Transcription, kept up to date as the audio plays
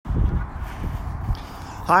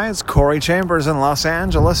Hi, it's Corey Chambers in Los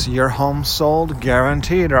Angeles. Your home sold,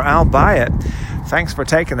 guaranteed, or I'll buy it. Thanks for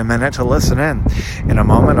taking a minute to listen in. In a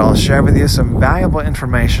moment, I'll share with you some valuable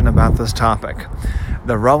information about this topic.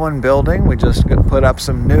 The Rowan Building, we just put up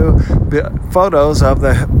some new photos of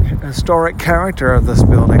the historic character of this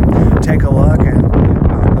building. Take a look at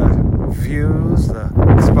the views, the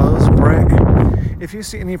exposed brick. If you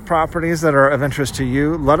see any properties that are of interest to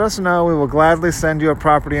you, let us know. We will gladly send you a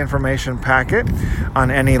property information packet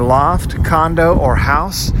on any loft, condo, or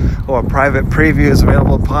house, or private previews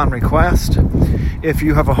available upon request. If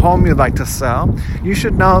you have a home you'd like to sell, you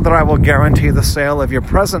should know that I will guarantee the sale of your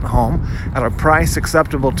present home at a price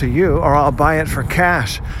acceptable to you, or I'll buy it for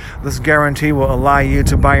cash. This guarantee will allow you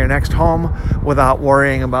to buy your next home without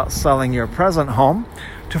worrying about selling your present home.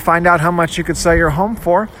 To find out how much you could sell your home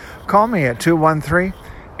for, call me at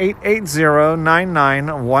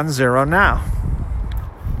 213-880-9910 now.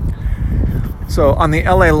 So on the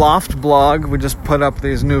LA Loft blog, we just put up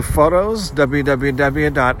these new photos.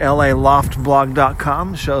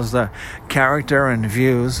 www.laloftblog.com shows the character and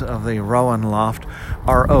views of the Rowan Loft,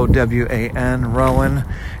 R-O-W-A-N, Rowan,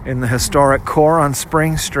 in the historic core on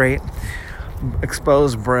Spring Street.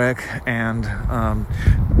 Exposed brick and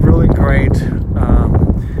really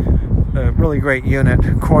great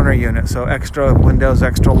unit, corner unit. So extra windows,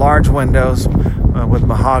 extra large windows with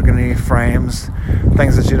mahogany frames,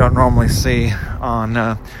 things that you don't normally see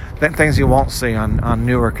on, things you won't see on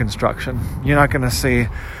newer construction. You're not going to see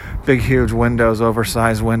big, huge windows,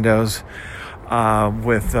 oversized windows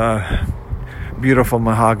with beautiful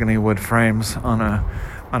mahogany wood frames on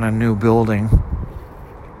a new building.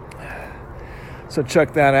 So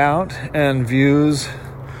check that out, and views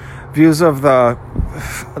of the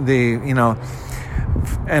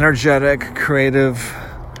energetic, creative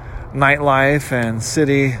nightlife and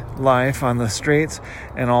city life on the streets,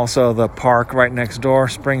 and also the park right next door,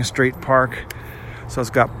 Spring Street Park. So it's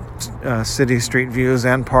got city street views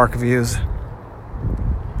and park views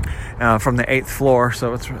from the 8th floor.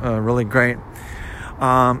 So it's really great.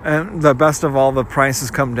 And the best of all, the prices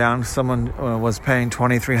come down. Someone was paying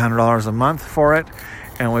 $2,300 a month for it,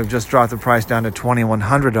 and we've just dropped the price down to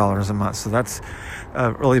 $2,100 a month. So that's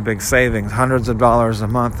a really big savings, hundreds of dollars a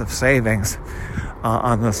month of savings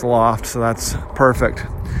on this loft. So that's perfect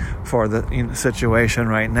for the situation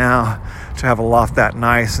right now, to have a loft that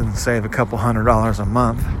nice and save a couple $100 a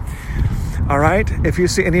month. All right, if you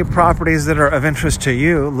see any properties that are of interest to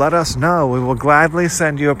you, let us know. We will gladly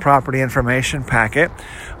send you a property information packet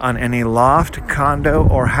on any loft, condo,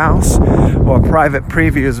 or house, or private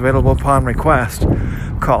previews available upon request.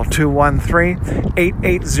 Call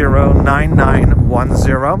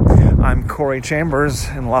 213-880-9910. I'm Corey Chambers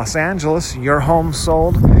in Los Angeles. Your home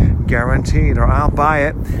sold, guaranteed, or I'll buy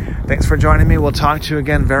it. Thanks for joining me. We'll talk to you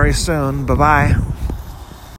again very soon. Bye-bye.